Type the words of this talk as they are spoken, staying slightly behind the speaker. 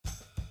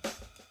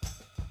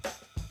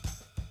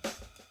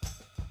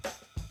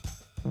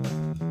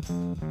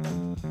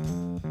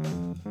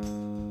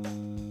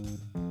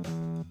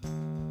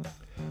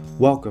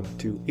Welcome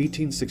to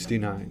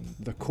 1869,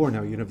 the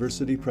Cornell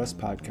University Press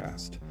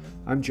Podcast.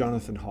 I'm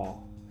Jonathan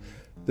Hall.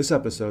 This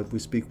episode, we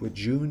speak with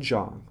Jun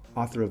Zhang,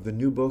 author of the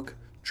new book,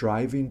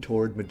 Driving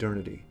Toward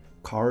Modernity,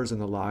 Cars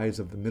and the Lives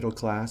of the Middle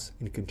Class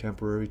in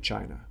Contemporary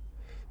China.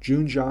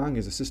 Jun Zhang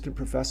is Assistant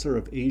Professor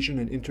of Asian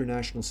and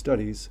International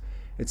Studies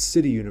at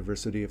City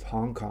University of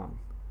Hong Kong.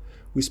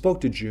 We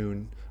spoke to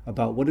Jun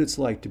about what it's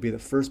like to be the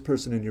first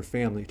person in your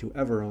family to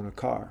ever own a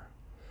car,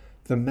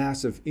 the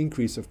massive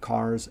increase of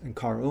cars and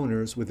car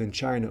owners within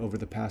China over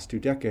the past 2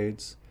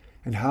 decades,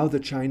 and how the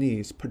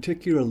Chinese,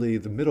 particularly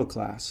the middle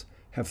class,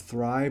 have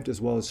thrived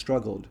as well as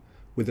struggled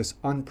with this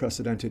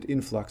unprecedented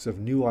influx of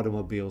new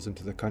automobiles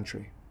into the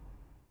country.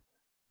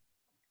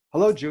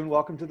 Hello, Jun.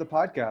 Welcome to the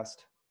podcast.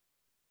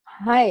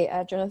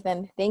 Hi,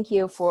 Jonathan. Thank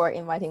you for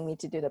inviting me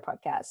to do the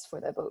podcast for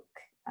the book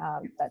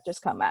that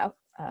just come out.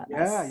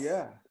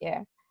 Yeah.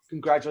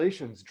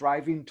 Congratulations.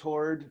 Driving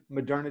Toward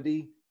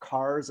Modernity,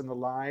 Cars and the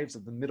Lives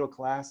of the Middle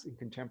Class in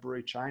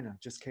Contemporary China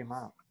just came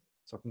out.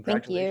 So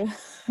congratulations.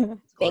 Thank you.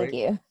 Thank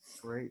you.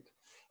 Great.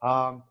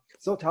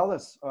 So tell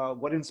us,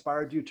 what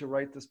inspired you to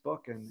write this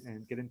book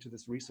and get into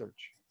this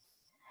research?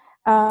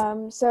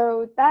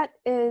 So that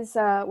is,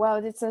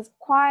 it's a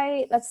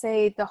quite, let's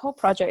say the whole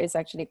project is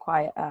actually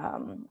quite,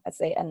 let's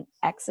say an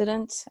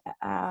accident.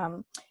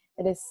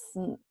 It is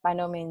by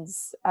no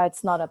means,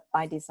 it's not a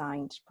by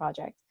designed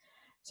project.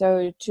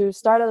 So to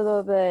start a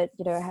little bit,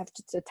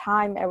 the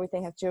time,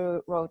 everything has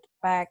to roll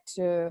back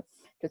to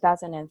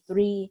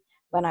 2003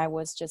 when I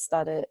was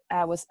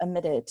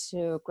admitted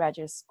to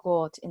graduate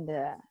school in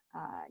the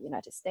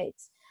United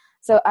States.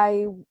 So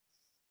I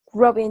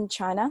grew up in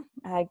China.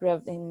 I grew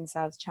up in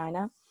South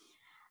China.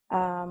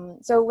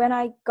 So when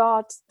I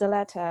got the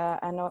letter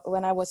and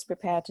when I was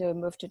prepared to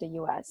move to the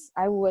US,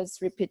 I was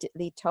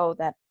repeatedly told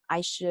that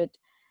I should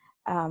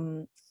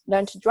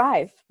learn to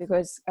drive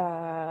because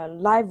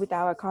life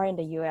without a car in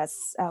the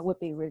US would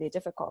be really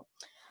difficult.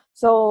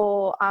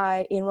 So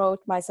I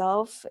enrolled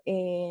myself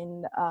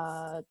in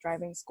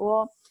driving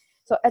school.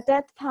 So at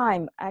that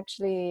time,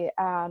 actually,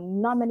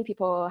 not many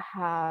people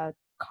had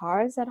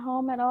cars at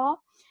home at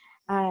all.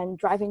 And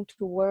driving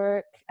to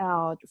work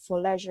for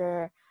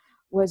leisure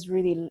was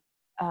really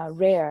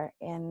rare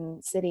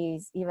in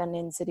cities, even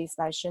in cities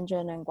like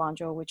Shenzhen and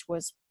Guangzhou, which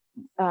was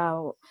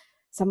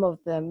some of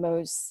the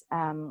most,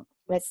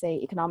 let's say,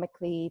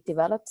 economically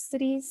developed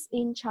cities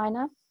in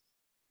China.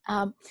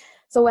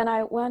 So when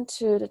I went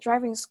to the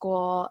driving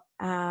school,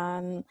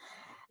 the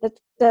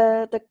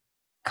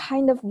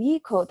kind of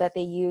vehicle that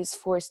they use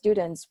for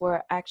students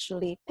were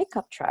actually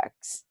pickup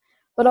trucks.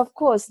 But of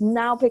course,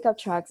 now pickup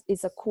trucks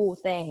is a cool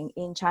thing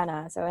in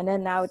China. So, and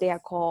then now they are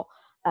called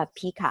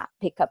pickup.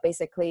 Pickup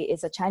basically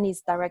is a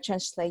Chinese direct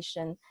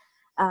translation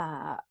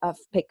of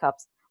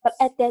pickups. But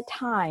at that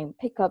time,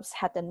 pickups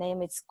had the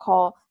name, it's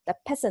called the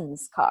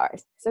peasant's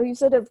cars. So you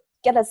sort of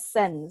get a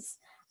sense,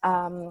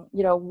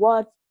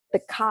 what the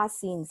car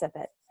scenes at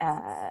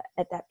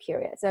that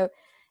period. So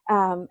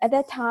at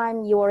that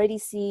time, you already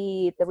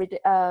see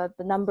the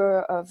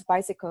number of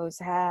bicycles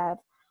have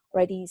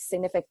already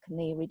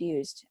significantly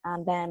reduced.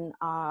 And then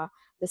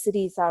the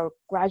cities are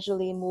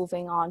gradually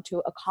moving on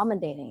to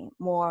accommodating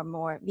more and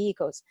more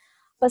vehicles.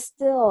 But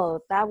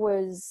still, that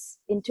was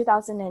in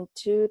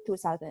 2002,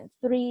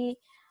 2003,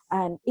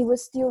 and it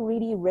was still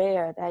really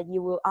rare that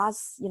you will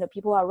ask,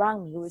 people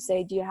around me, you will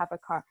say, do you have a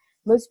car?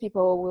 Most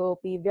people will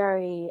be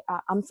very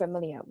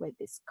unfamiliar with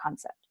this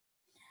concept.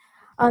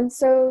 And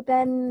so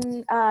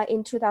then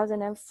in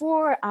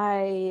 2004,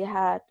 I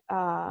had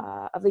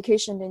a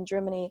vacation in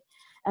Germany,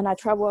 and I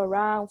traveled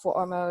around for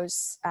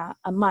almost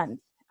a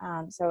month.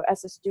 So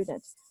as a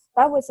student,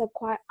 that was a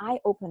quite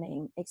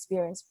eye-opening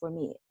experience for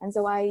me. And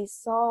so I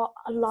saw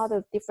a lot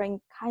of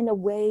different kind of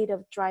way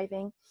of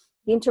driving.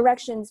 The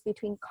interactions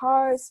between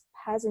cars,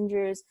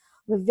 passengers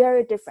were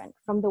very different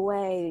from the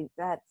way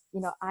that,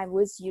 I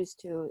was used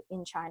to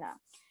in China.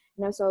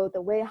 So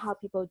the way how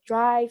people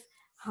drive,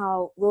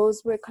 how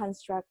roads were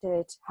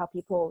constructed, how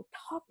people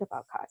talked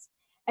about cars,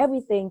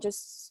 everything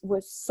just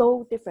was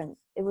so different.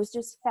 It was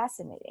just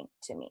fascinating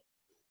to me.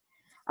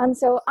 And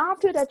so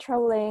after that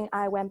traveling,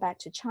 I went back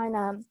to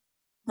China,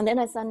 and then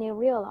I suddenly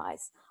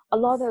realized a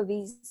lot of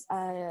these,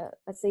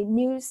 let's say,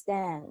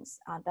 newsstands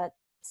that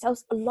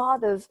sells a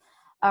lot of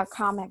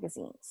car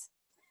magazines.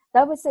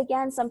 That was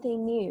again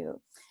something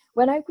new.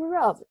 When I grew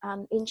up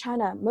in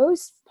China, in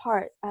most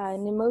part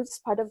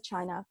of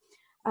China,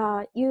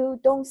 you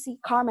don't see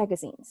car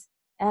magazines.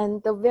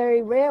 And the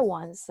very rare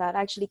ones that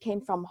actually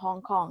came from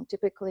Hong Kong,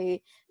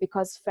 typically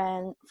because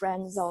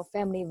friends or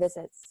family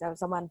visits, so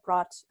someone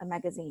brought a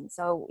magazine.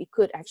 So we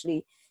could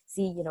actually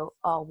see,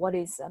 what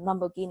is a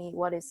Lamborghini,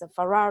 what is a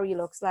Ferrari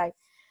looks like.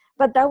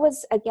 But that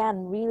was,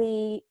 again,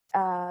 really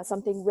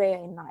something rare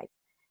in life.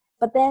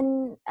 But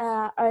then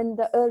in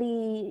the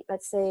early,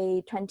 let's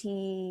say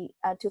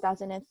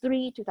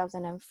 2003,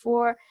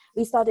 2004,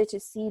 we started to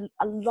see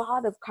a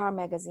lot of car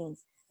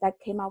magazines that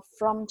came out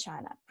from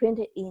China,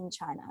 printed in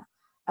China,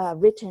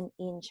 written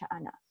in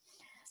China.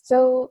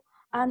 So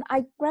And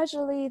I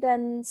gradually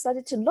then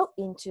started to look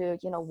into,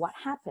 what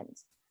happened.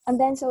 And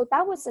then, so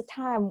that was the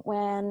time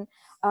when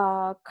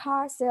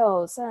car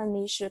sales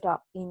suddenly shot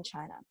up in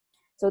China.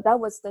 So that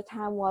was the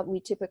time what we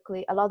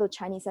typically, a lot of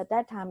Chinese at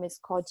that time is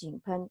called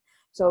Jingpen.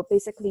 So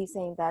basically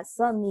saying that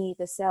suddenly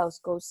the sales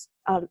go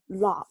up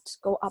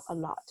a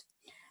lot.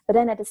 But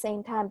then at the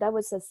same time, that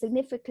was a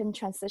significant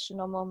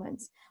transitional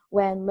moment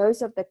when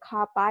most of the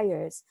car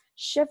buyers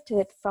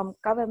shifted from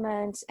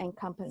government and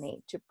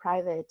company to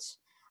private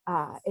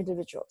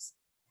individuals.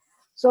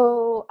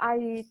 So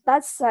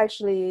that's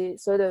actually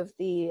sort of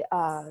the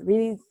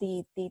really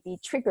the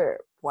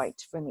trigger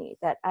point for me,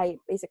 that I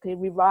basically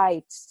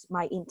rewrite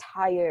my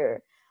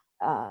entire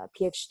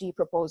PhD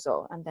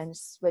proposal and then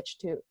switch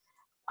to,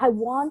 I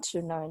want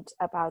to learn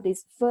about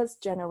these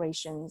first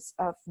generations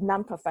of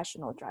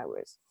non-professional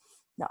drivers.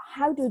 Now,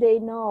 how do they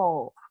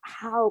know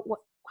how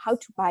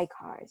to buy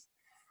cars,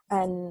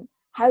 and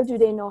how do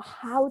they know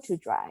how to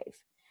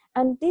drive?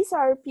 And these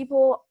are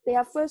people, they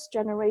are first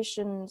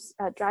generations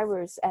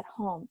drivers at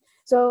home.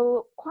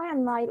 So quite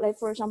unlike, like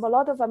for example, a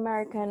lot of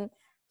American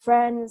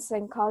friends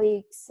and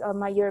colleagues,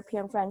 my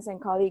European friends and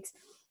colleagues,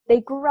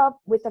 they grew up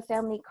with a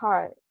family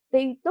car.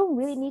 They don't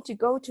really need to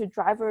go to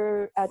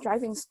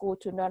driving school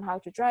to learn how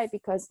to drive,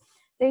 because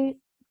they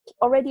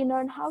already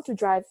learn how to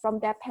drive from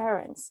their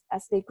parents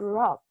as they grew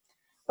up.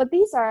 But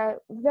these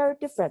are very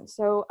different.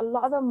 So a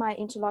lot of my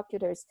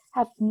interlocutors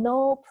have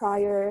no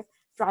prior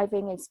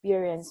driving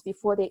experience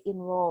before they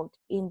enrolled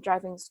in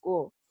driving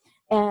school.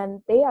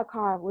 And their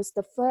car was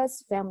the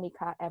first family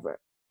car ever.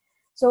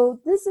 So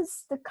this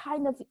is the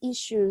kind of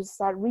issues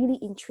that really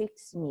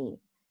intrigues me.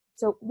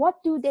 So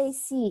what do they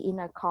see in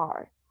a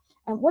car?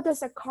 And what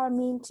does a car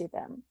mean to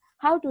them?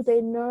 How do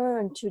they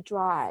learn to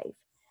drive?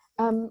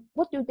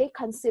 What do they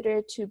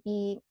consider to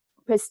be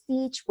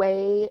prestige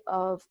way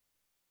of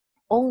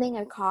owning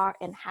a car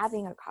and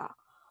having a car?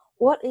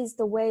 What is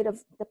the weight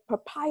of the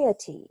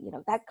propriety,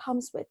 that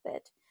comes with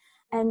it?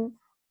 And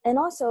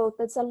also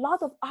there's a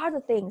lot of other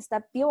things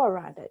that build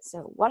around it.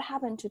 So what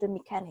happened to the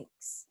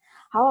mechanics?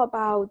 How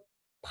about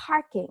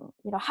parking?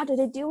 How do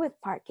they deal with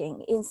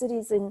parking in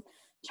cities in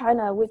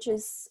China, which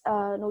is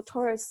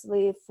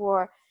notoriously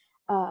for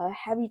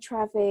heavy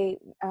traffic,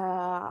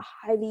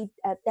 highly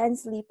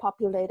densely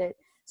populated?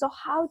 So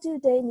how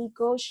do they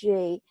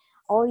negotiate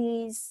all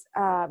these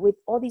with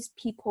all these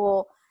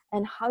people,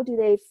 and how do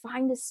they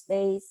find the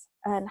space,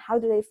 and how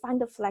do they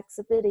find the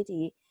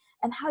flexibility,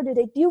 and how do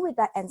they deal with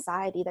that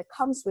anxiety that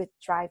comes with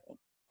driving?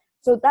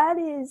 So that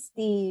is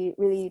the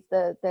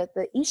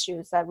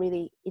issues that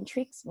really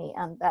intrigues me,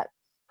 and that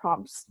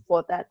prompts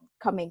for that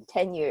coming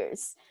 10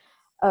 years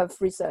of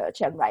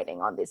research and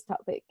writing on this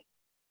topic.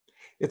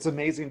 It's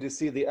amazing to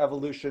see the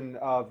evolution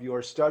of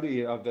your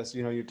study of this.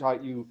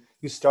 You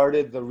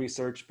started the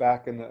research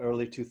back in the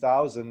early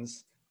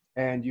 2000s,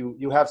 and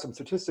you have some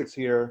statistics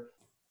here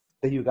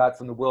that you got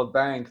from the World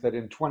Bank that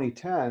in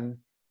 2010,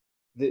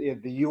 the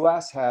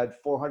US had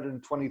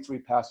 423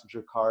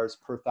 passenger cars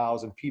per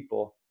 1,000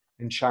 people,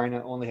 and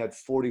China only had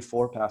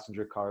 44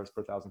 passenger cars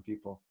per 1,000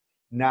 people.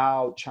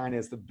 Now China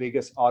is the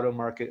biggest auto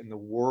market in the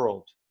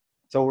world.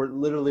 So we're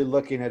literally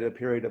looking at a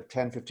period of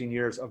 10, 15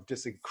 years of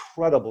just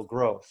incredible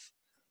growth.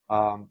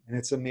 And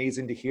it's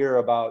amazing to hear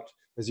about,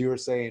 as you were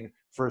saying,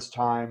 first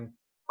time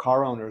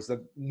car owners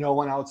that no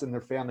one else in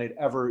their family had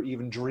ever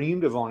even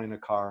dreamed of owning a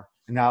car,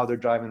 and now they're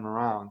driving them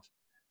around.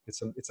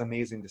 It's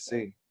amazing to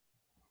see.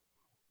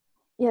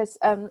 Yes,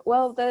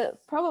 well,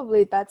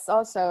 probably that's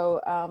also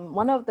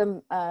one of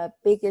the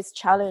biggest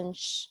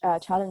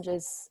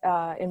challenges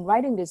in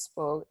writing this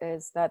book,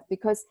 is that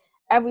because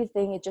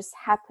everything is just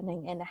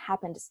happening, and it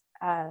happened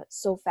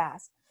so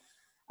fast.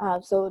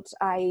 So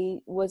I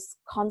was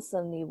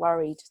constantly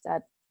worried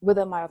that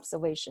whether my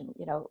observation,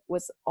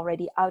 was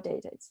already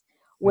outdated,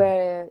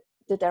 where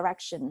the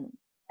direction,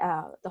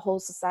 the whole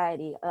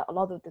society, a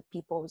lot of the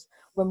peoples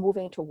were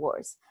moving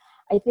towards.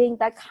 I think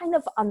that kind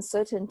of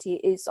uncertainty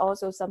is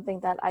also something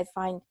that I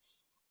find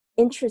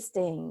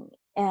interesting.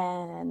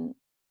 And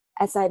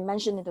as I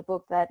mentioned in the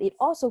book, that it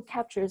also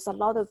captures a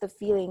lot of the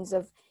feelings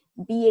of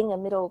being a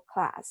middle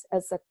class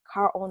as a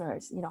car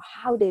owners,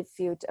 how they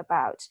felt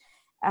about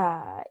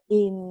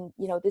in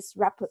this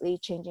rapidly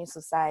changing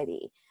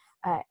society.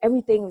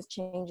 Everything was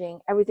changing,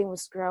 everything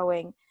was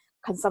growing,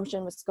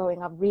 consumption was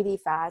going up really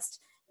fast.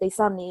 They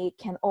suddenly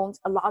can own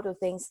a lot of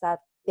things that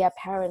their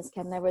parents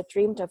can never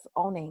dreamed of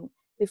owning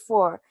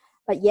before,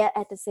 but yet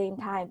at the same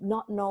time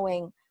not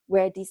knowing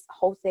where this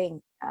whole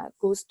thing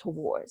goes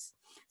towards.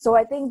 So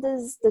I think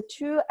this the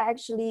two,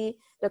 actually,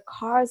 the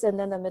cars and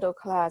then the middle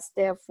class,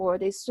 therefore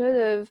they sort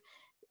of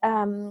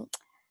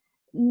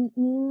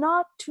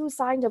not two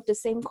sides of the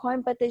same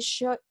coin, but they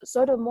should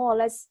sort of more or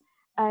less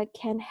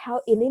can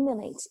help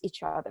eliminate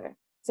each other.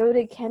 So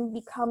they can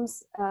become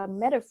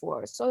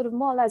metaphors, sort of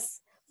more or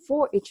less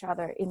for each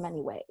other in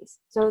many ways.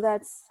 So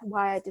that's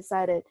why I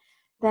decided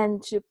then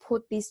to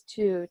put these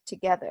two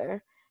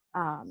together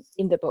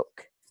in the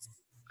book.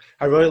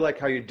 I really like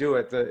how you do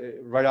it.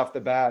 Right off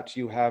the bat,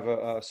 you have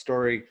a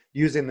story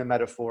using the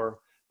metaphor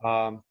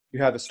You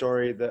had the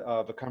story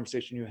of a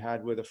conversation you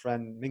had with a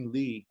friend, Ming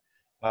Li,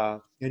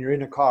 and you're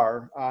in a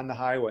car on the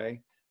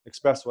highway,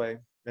 expressway,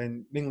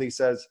 and Ming Li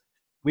says,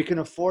 "We can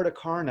afford a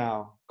car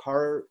now.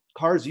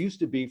 Cars used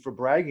to be for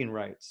bragging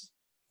rights.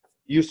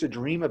 You used to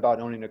dream about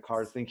owning a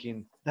car,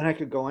 thinking then I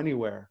could go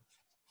anywhere.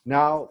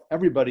 Now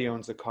everybody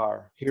owns a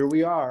car. Here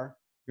we are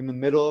in the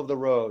middle of the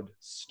road,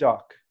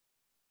 stuck.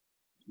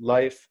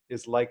 Life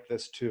is like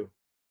this too."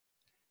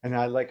 And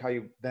I like how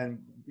you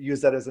then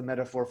use that as a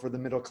metaphor for the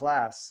middle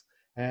class.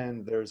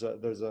 And there's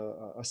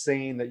a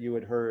saying that you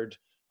had heard: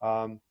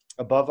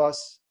 above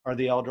us are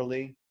the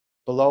elderly,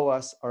 below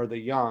us are the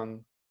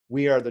young.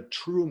 We are the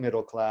true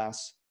middle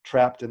class,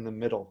 trapped in the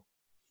middle.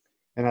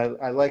 And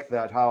I like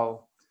that,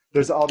 how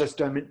there's all this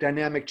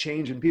dynamic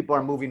change and people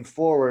are moving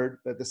forward,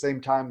 but at the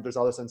same time there's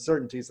all this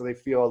uncertainty, so they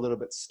feel a little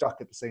bit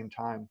stuck at the same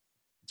time.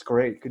 It's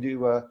great. Could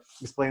you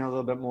explain a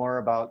little bit more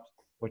about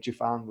what you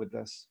found with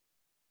this?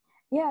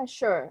 Yeah,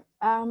 sure.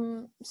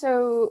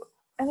 So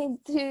I mean,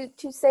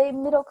 to say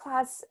middle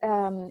class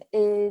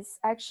is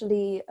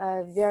actually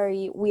a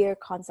very weird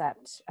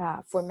concept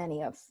for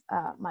many of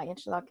my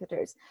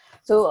interlocutors.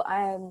 So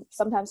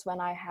sometimes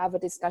when I have a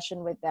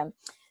discussion with them,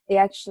 they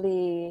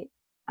actually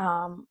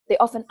they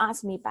often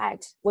ask me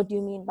back, "What do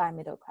you mean by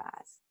middle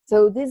class?"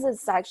 So this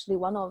is actually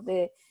one of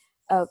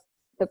uh,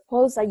 the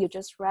quotes that you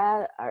just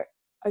read are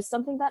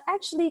something that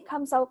actually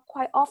comes out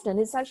quite often.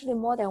 It's actually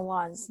more than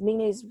once.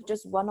 Meaning is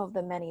just one of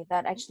the many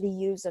that actually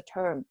use a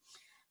term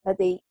that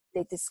they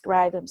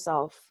describe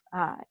themselves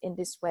in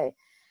this way.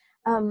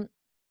 Um,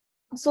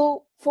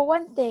 so for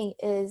one thing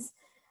is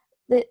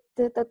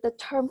the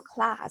term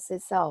class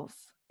itself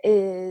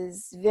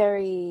is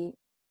very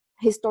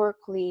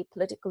historically,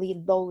 politically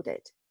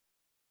loaded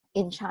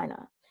in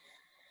China.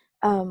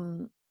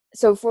 Um,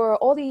 so for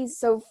all these,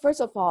 so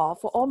first of all,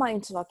 for all my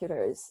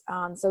interlocutors,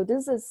 so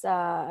this is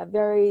a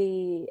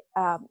very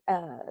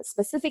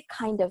specific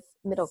kind of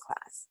middle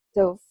class.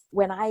 So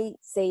when I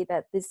say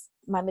that this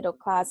my middle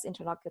class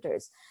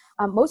interlocutors,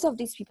 most of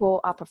these people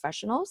are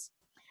professionals,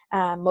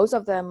 most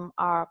of them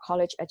are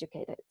college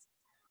educated.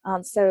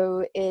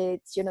 So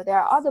it's, there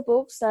are other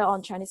books that are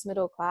on Chinese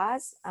middle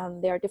class.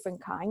 There are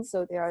different kinds.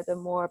 So there are the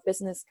more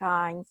business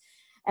kind,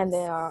 and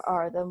there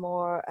are the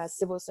more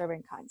civil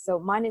servant kind. So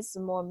mine is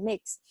more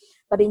mixed,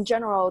 but in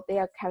general, they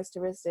are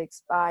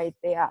characteristics by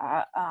their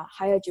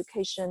higher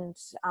education,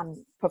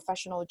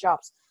 professional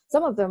jobs.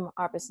 Some of them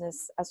are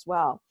business as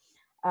well,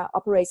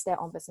 operates their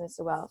own business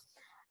as well.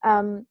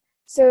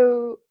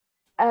 So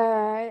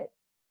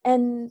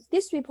and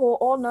these people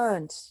all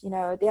learned,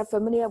 they are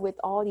familiar with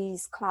all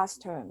these class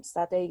terms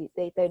that they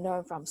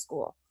learn from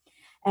school.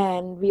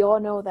 And we all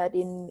know that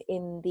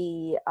in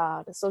the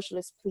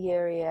socialist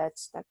period,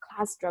 the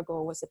class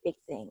struggle was a big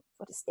thing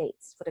for the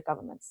states, for the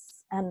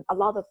governments, and a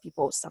lot of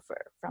people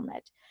suffer from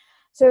it.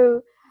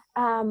 So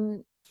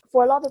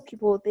for a lot of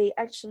people, they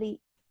actually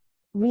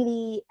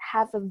really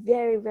have a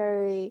very,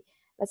 very,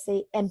 let's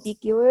say,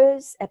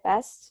 ambiguous at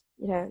best,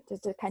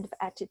 the kind of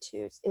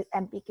attitudes. It's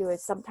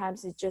ambiguous.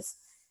 Sometimes it's just,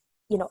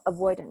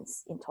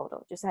 avoidance in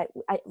total. Just like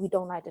we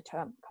don't like the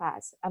term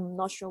class. I'm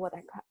not sure what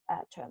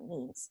that term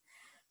means.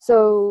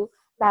 So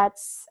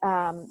that's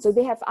so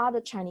they have other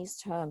Chinese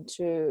term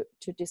to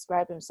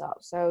describe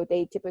themselves. So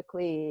they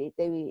typically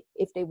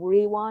if they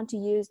really want to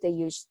use, they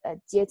use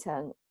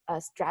jieteng,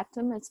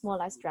 stratum. It's more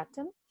like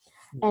stratum.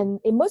 And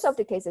in most of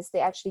the cases,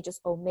 they actually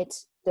just omit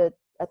the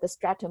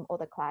stratum or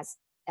the class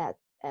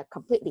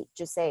completely.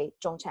 Just say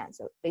中产,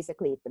 so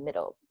basically the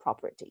middle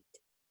property.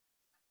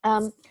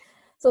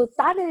 So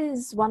that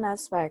is one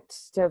aspect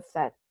of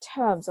that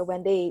term. So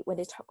when they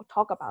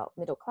talk about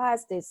middle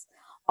class, there's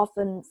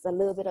often a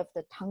little bit of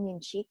the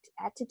tongue-in-cheek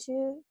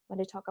attitude when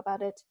they talk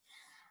about it.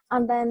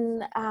 And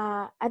then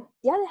at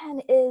the other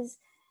hand is,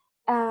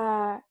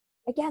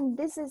 again,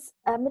 this is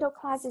middle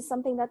class is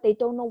something that they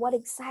don't know what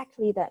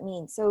exactly that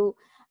means. So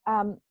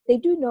they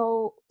do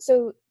know.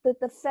 So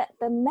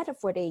the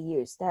metaphor they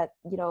use that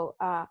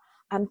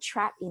I'm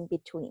trapped in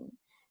between.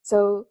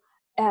 So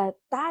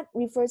that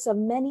refers to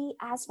many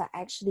aspects,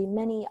 actually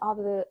many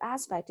other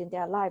aspects in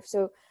their life.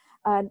 So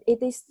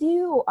they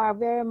still are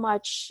very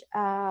much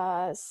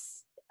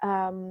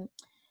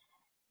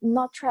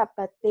not trapped,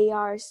 but they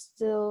are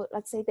still,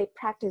 let's say, they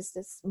practice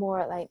this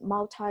more like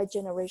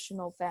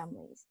multi-generational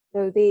families.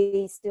 So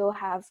they still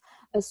have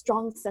a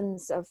strong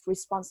sense of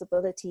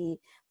responsibility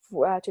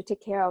to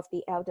take care of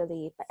the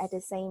elderly, but at the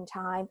same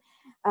time,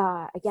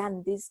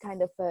 again, these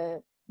kind of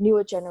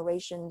newer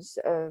generations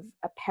of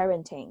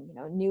parenting,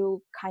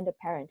 new kind of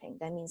parenting.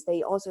 That means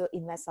they also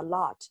invest a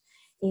lot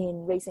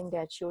in raising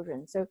their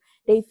children. So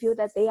they feel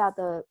that they are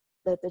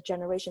the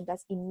generation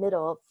that's in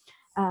middle,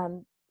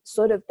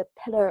 sort of the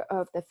pillar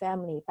of the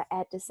family, but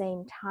at the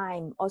same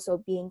time also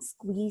being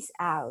squeezed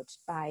out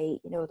by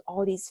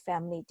all these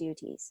family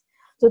duties.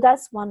 So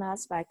that's one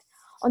aspect.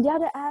 On the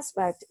other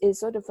aspect is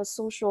sort of a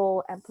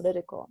social and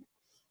political.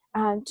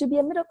 And to be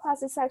a middle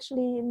class is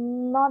actually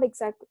not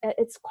exact.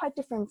 It's quite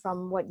different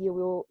from what you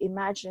will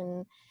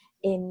imagine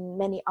in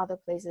many other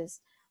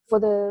places. For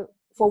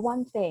for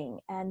one thing,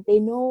 and they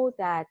know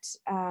that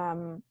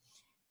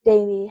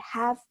they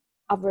have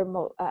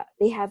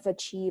they have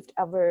achieved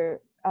our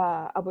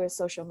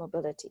social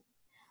mobility.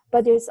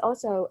 But there's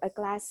also a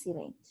glass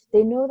ceiling.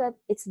 They know that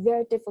it's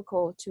very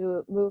difficult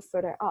to move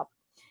further up.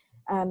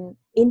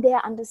 In their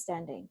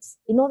understandings,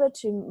 in order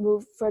to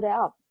move further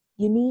up,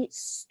 you need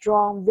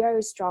strong,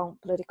 very strong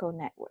political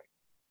network,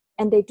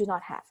 and they do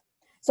not have.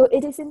 So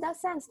it is in that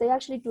sense, they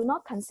actually do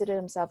not consider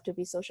themselves to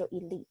be social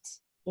elite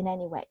in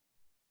any way.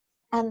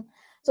 And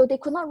so they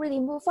could not really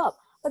move up,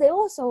 but they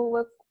also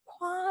were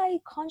quite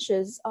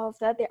conscious of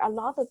that there are a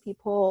lot of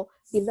people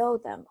below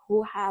them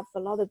who have a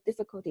lot of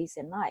difficulties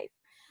in life,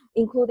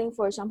 including,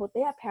 for example,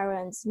 their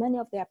parents. Many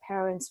of their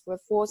parents were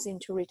forced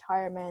into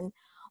retirement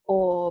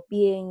or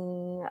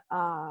being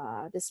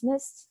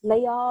dismissed,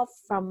 laid off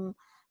from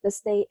the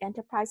state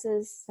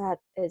enterprises that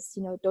is,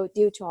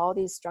 due to all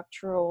these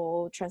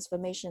structural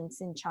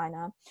transformations in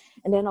China.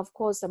 And then, of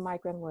course, the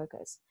migrant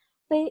workers.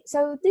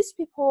 So these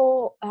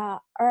people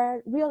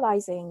are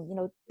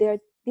realizing, there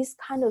this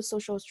kind of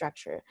social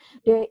structure,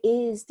 there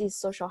is this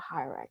social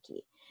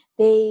hierarchy.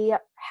 They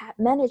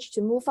managed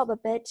to move up a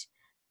bit,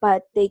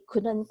 but they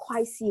couldn't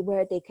quite see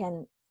where they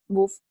can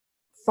move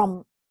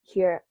from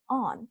here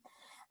on.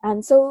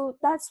 And so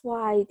that's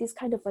why this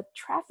kind of a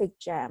traffic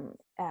jam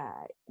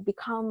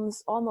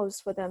becomes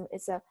almost for them,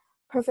 it's a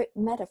perfect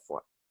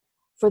metaphor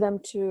for them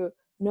to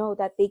know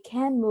that they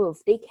can move,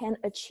 they can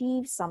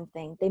achieve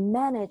something. They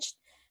managed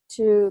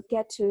to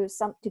get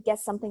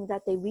something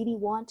that they really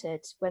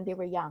wanted when they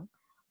were young.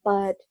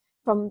 But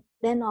from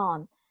then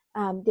on,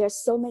 there's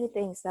so many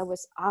things that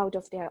was out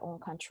of their own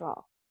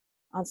control.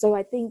 And so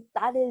I think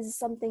that is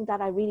something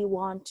that I really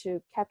want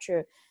to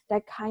capture,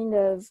 that kind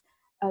of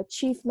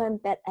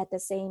achievement, but at the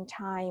same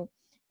time,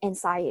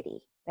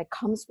 anxiety that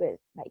comes with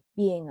like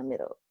being a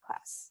middle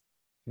class.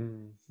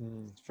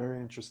 Mm-hmm. It's very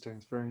interesting.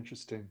 It's very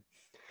interesting.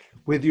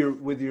 With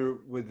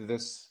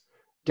this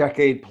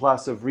decade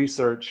plus of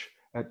research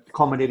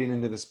culminating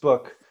into this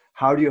book,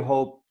 how do you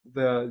hope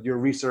your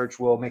research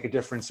will make a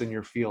difference in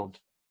your field?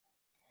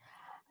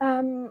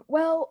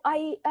 Well,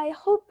 I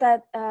hope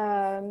that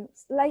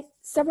like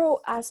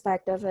several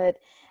aspects of it.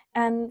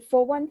 And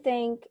for one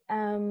thing,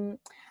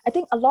 I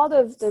think a lot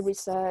of the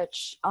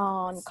research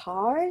on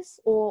cars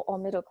or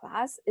middle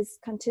class is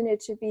continued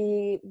to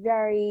be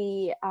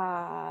very,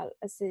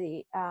 let's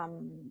say,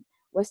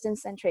 Western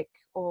centric,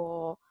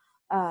 or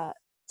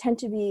tend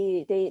to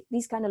be,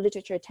 these kind of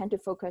literature tend to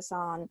focus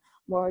on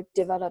more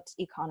developed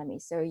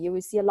economies. So you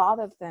will see a lot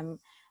of them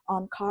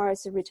on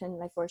cars written,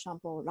 like, for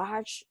example,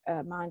 large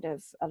amount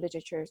of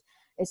literature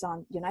is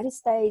on United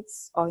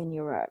States or in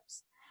Europe.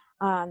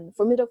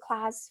 For middle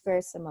class,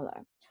 very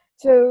similar.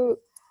 So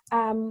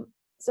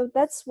so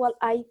that's what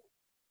I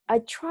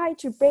try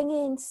to bring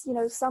in,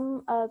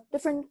 some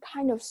different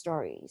kind of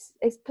stories.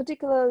 It's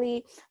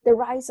particularly the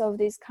rise of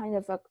this kind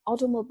of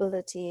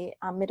automobility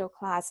middle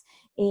class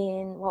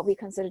in what we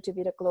consider to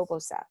be the global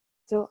south.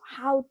 So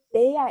how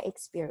their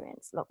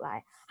experience look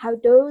like, how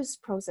those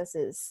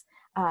processes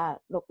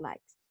look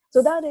like.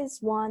 So that is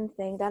one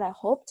thing that I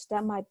hoped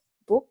that my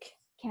book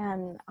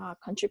can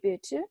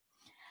contribute to.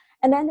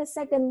 And then the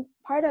second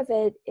part of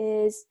it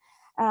is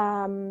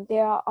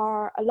there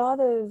are a lot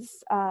of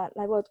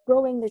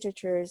growing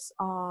literatures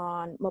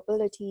on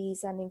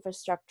mobilities and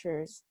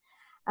infrastructures.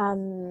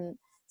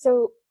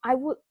 So I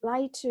would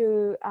like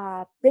to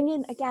bring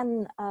in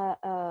again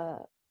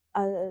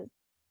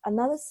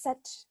another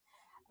set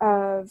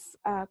of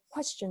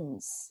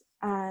questions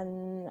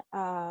and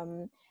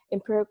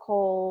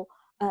empirical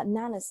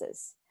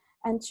analysis,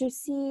 and to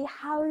see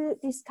how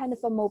this kind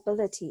of a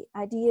mobility,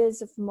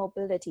 ideas of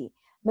mobility,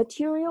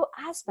 material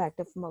aspect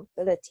of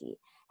mobility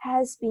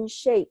has been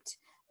shaped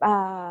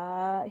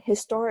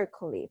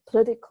historically,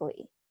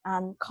 politically,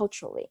 and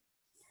culturally.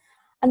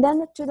 And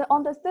then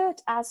on the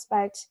third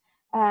aspect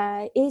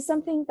is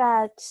something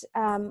that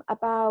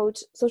about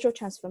social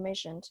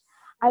transformation.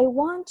 I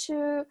want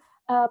to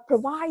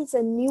provide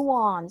a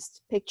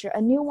nuanced picture,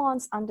 a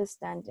nuanced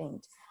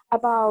understanding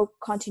about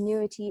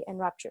continuity and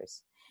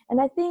ruptures. And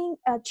I think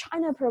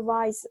China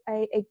provides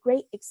a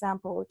great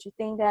example to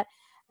think that,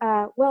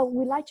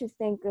 we like to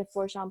think that,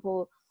 for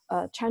example,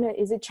 China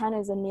is a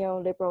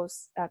neoliberal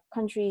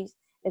country?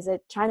 Is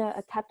it China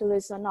a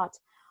capitalist or not?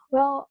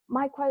 Well,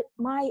 my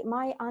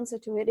answer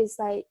to it is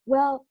like,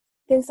 well,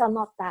 things are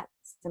not that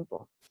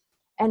simple.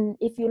 And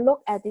if you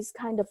look at this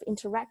kind of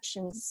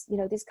interactions,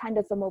 this kind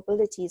of a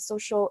mobility,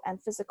 social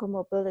and physical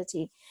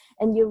mobility,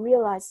 and you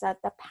realize that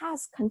the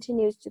past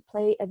continues to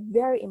play a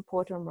very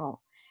important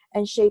role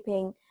in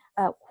shaping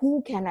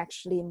who can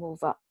actually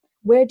move up.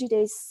 Where do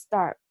they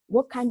start?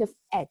 What kind of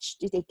edge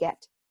do they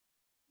get?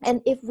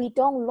 And if we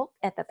don't look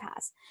at the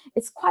past,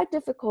 it's quite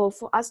difficult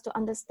for us to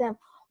understand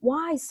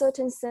why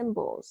certain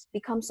symbols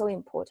become so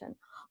important,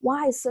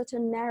 why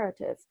certain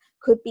narrative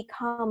could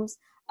become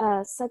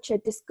such a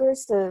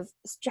discursive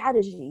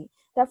strategy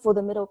that for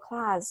the middle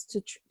class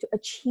to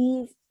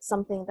achieve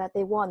something that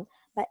they want,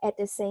 but at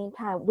the same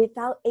time,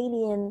 without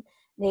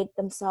alienate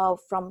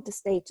themselves from the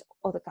state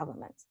or the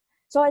government.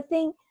 So I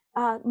think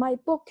my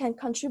book can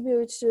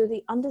contribute to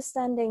the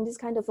understanding this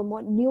kind of a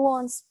more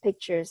nuanced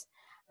pictures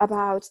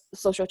about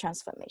social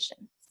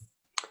transformation.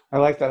 I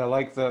like that. I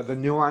like the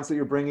nuance that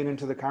you're bringing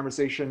into the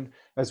conversation,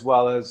 as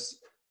well as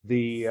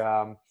the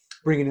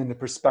bringing in the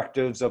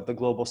perspectives of the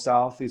global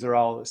South. These are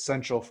all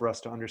essential for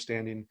us to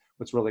understanding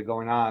what's really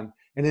going on.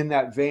 And in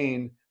that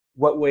vein,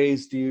 what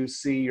ways do you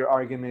see your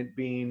argument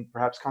being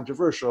perhaps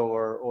controversial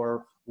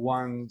or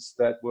ones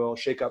that will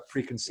shake up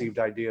preconceived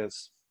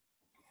ideas?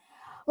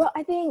 Well,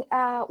 I think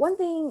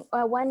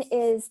one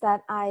is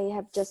that I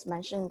have just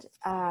mentioned.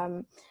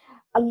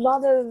 A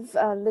lot of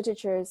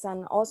literatures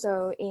and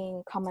also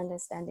in common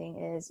understanding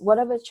is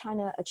whatever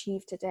China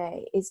achieved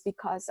today is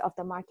because of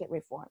the market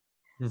reform.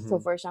 Mm-hmm. So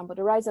for example,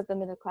 the rise of the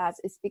middle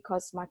class is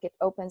because market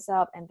opens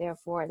up and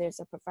therefore there's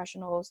a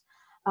professionals.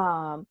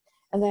 And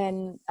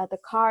then the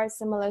car,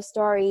 similar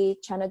story,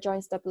 China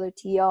joins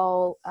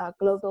WTO,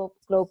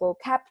 global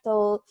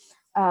capital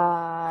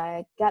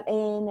got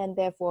in, and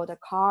therefore the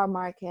car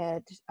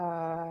market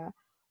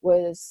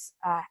is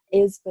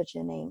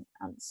burgeoning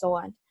and so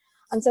on.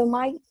 And so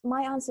my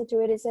answer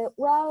to it is that,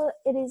 well,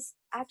 it is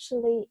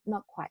actually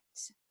not quite.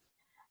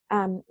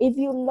 If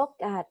you look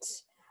at,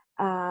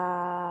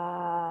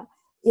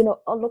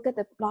 look at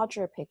the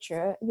larger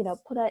picture,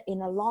 put it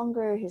in a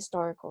longer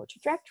historical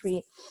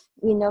trajectory,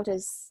 we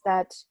notice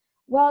that,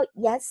 well,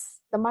 yes,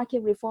 the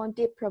market reform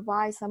did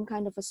provide some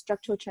kind of a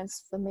structural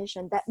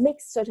transformation that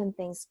makes certain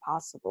things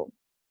possible.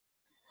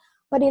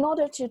 But in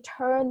order to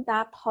turn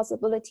that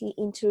possibility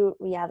into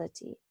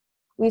reality,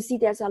 we see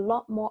there's a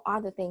lot more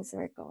other things that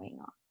are going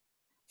on.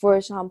 For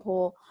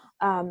example,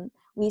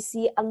 we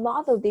see a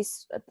lot of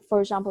this, for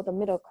example, the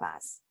middle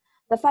class,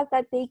 the fact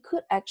that they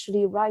could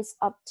actually rise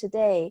up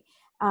today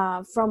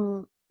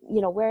from,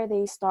 where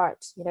they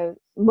start.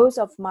 Most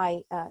of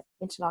my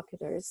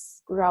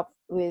interlocutors grew up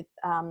with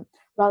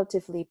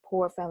relatively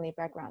poor family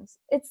backgrounds.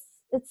 It's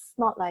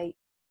not like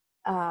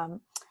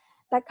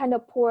that kind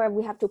of poor,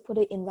 we have to put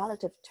it in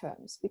relative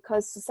terms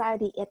because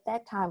society at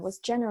that time was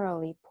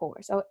generally poor.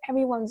 So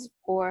everyone's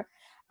poor.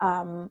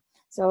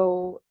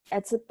 So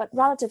but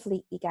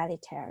relatively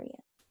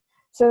egalitarian.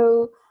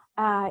 So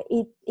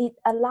it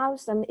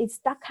allows them, it's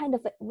that kind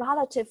of a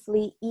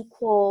relatively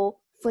equal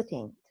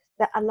footing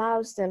that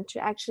allows them to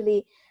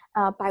actually,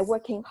 by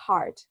working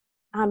hard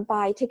and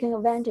by taking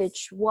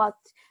advantage what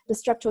the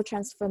structural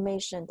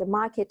transformation, the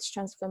market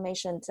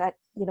transformation, that,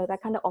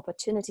 that kind of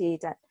opportunity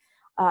that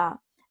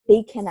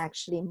they can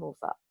actually move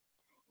up.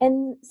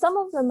 And some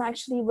of them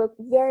actually were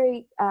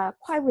very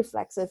quite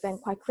reflexive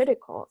and quite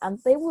critical, and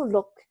they will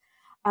look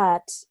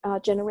at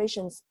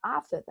generations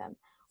after them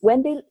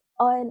when they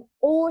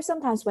or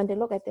sometimes when they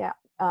look at their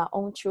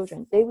own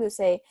children, they will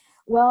say,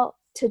 well,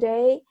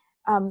 today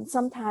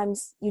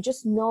sometimes you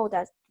just know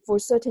that for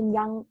certain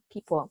young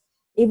people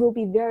it will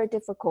be very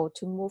difficult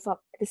to move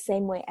up the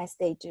same way as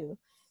they do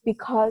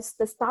because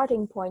the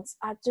starting points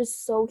are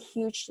just so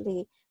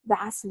hugely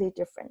vastly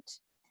different.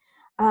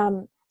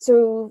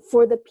 So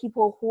for the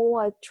people who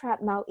are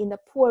trapped now in the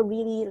poor,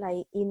 really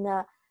like in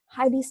a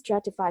highly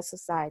stratified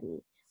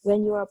society,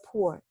 when you are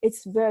poor,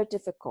 it's very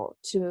difficult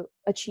to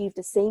achieve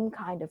the same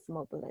kind of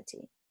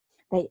mobility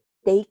that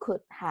they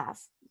could have,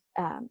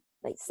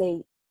 like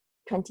say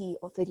 20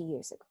 or 30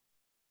 years ago.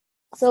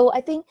 So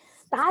I think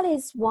that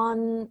is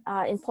one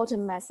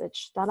important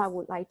message that I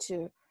would like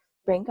to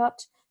bring up,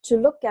 to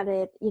look at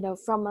it,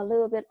 from a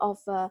little bit of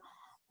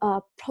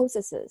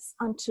processes,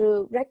 and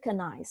to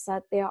recognize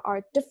that there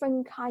are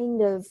different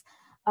kind of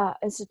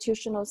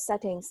institutional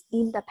settings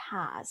in the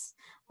past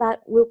that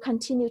will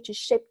continue to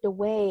shape the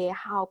way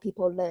how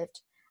people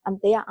lived and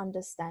their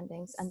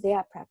understandings and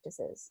their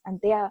practices and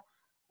their,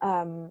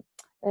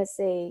 let's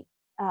say,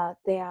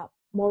 their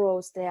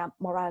morals, their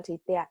morality,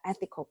 their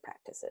ethical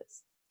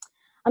practices.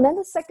 And then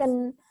the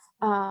second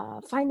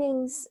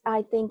findings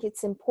I think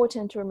it's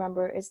important to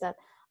remember is that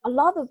a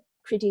lot of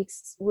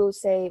critics will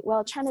say,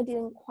 well, China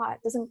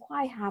doesn't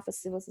quite have a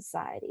civil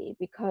society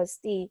because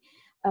the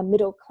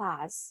middle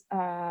class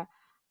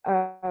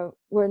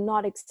were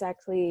not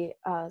exactly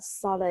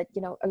solid,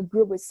 a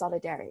group with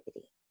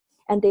solidarity,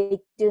 and they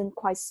didn't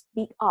quite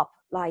speak up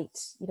like,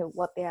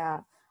 what they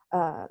are,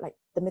 like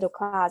the middle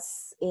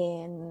class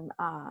in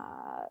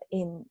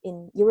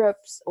Europe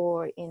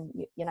or in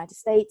United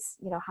States,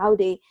 how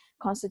they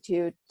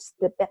constitute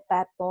the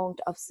backbone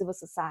of civil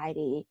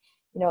society,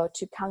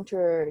 to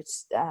counter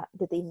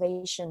the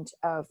invasion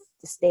of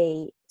the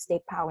state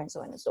power and so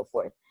on and so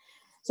forth.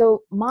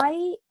 So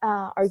my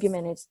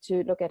argument is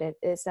to look at it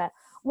is that,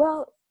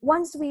 well,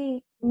 once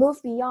we move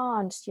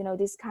beyond,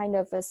 this kind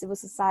of a civil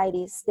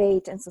society,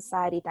 state and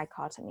society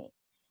dichotomy,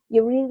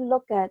 you really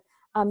look at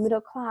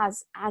middle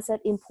class as an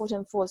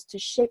important force to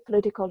shape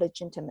political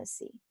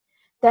legitimacy.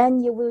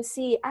 Then you will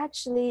see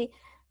actually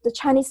the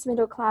Chinese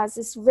middle class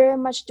is very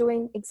much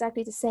doing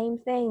exactly the same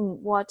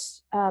thing what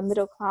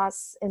middle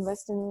class in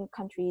Western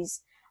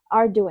countries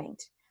are doing,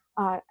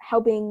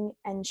 helping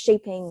and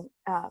shaping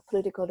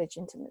political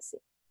legitimacy.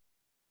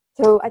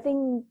 So I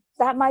think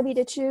that might be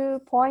the 2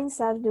 points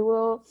that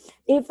will,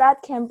 if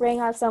that can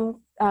bring us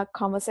some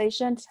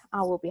conversation,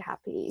 I will be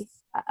happy.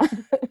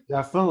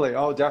 Definitely.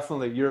 Oh,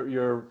 definitely.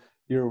 Your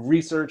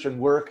research and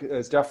work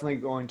is definitely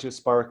going to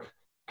spark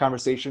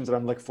conversations, and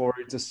I'm looking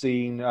forward to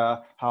seeing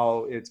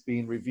how it's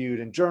being reviewed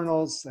in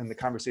journals and the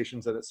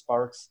conversations that it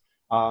sparks.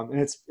 And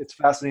it's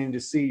fascinating to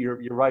see you're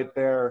right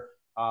there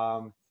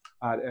at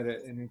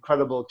an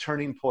incredible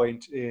turning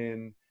point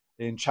in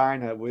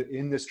China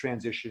in this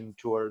transition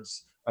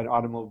towards an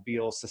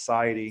automobile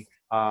society.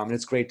 And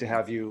it's great to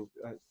have you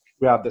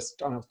grab this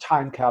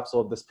time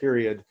capsule of this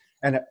period.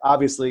 And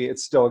obviously,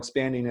 it's still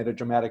expanding at a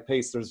dramatic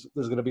pace. There's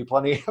going to be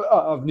plenty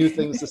of new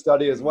things to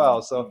study as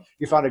well. So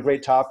you found a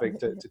great topic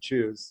to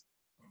choose.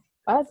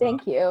 Well,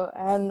 thank you.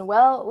 And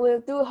well, we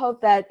do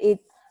hope that it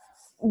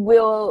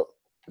will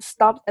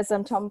stop at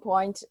some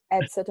point.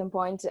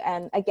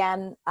 And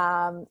again,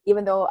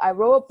 even though I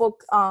wrote a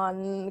book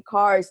on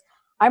cars,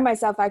 I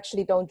myself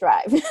actually don't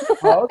drive.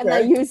 Oh, okay. And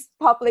I use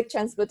public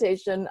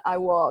transportation. I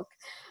walk.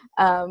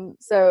 I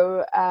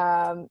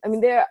mean,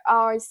 there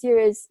are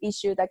serious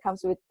issues that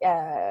comes with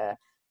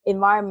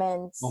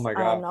environment, Oh my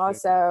God. and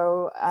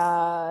also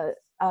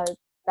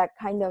that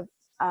kind of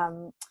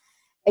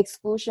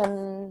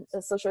exclusion,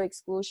 social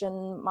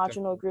exclusion,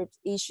 marginal groups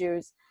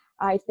issues.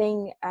 I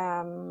think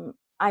I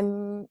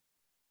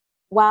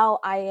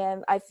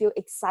feel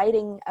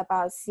exciting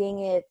about seeing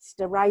it,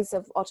 the rise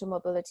of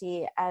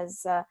automobility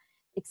as a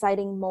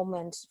exciting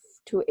moment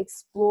to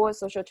explore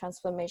social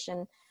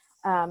transformation.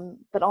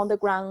 But on the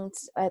ground,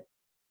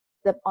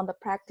 on the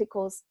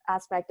practical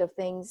aspect of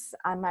things,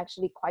 I'm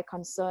actually quite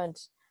concerned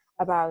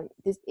about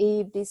this.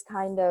 If this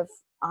kind of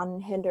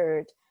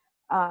unhindered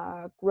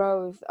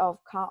growth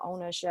of car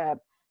ownership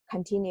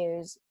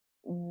continues,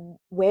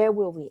 where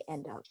will we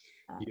end up?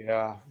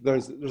 Yeah,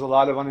 there's a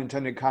lot of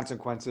unintended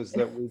consequences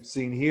that we've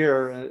seen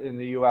here in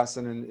the U.S.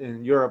 and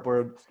in Europe,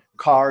 where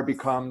car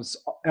becomes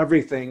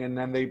everything, and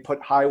then they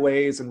put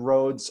highways and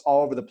roads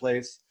all over the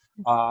place,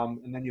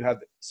 and then you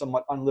have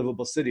somewhat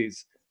unlivable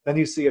cities. Then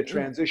you see a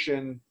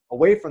transition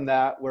away from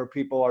that, where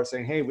people are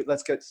saying, "Hey,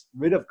 let's get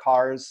rid of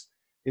cars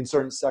in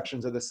certain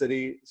sections of the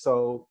city."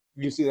 So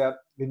you see that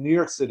in New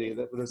York City,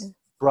 that there's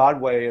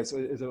Broadway is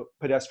a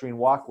pedestrian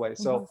walkway.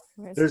 So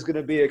there's going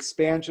to be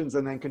expansions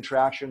and then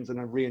contractions and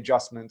then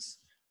readjustments,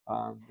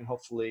 and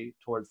hopefully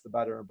towards the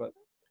better. But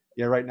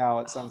yeah, right now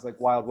it sounds like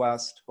Wild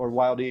West or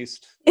Wild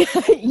East.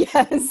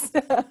 Yes.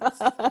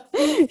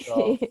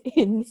 So,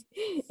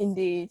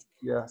 indeed.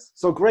 yes.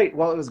 So great.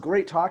 Well, it was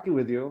great talking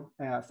with you.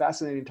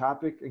 Fascinating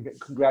topic. And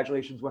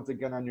congratulations once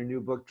again on your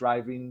new book,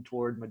 Driving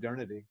Toward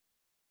Modernity.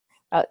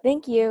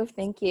 Thank you.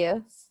 Thank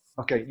you.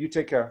 Okay. You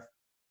take care.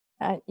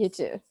 You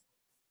too.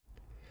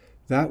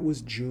 That was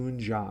Jun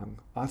Zhang,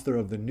 author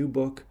of the new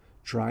book,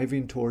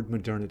 Driving Toward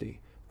Modernity,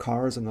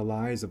 Cars and the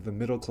Lives of the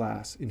Middle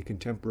Class in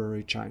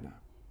Contemporary China.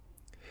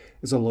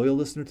 As a loyal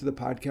listener to the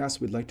podcast,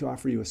 we'd like to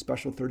offer you a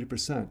special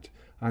 30%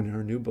 on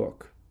her new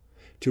book.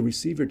 To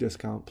receive your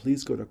discount,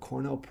 please go to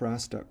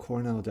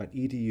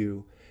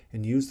cornellpress.cornell.edu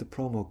and use the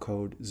promo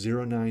code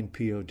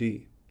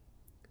 09POD.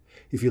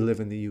 If you live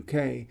in the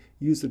UK,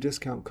 use the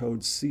discount code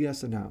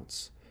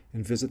CSAnnounce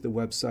and visit the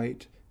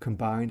website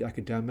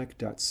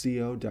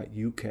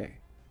combinedacademic.co.uk.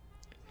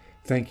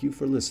 Thank you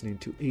for listening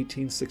to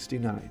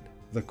 1869,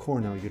 the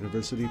Cornell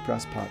University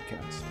Press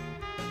Podcast.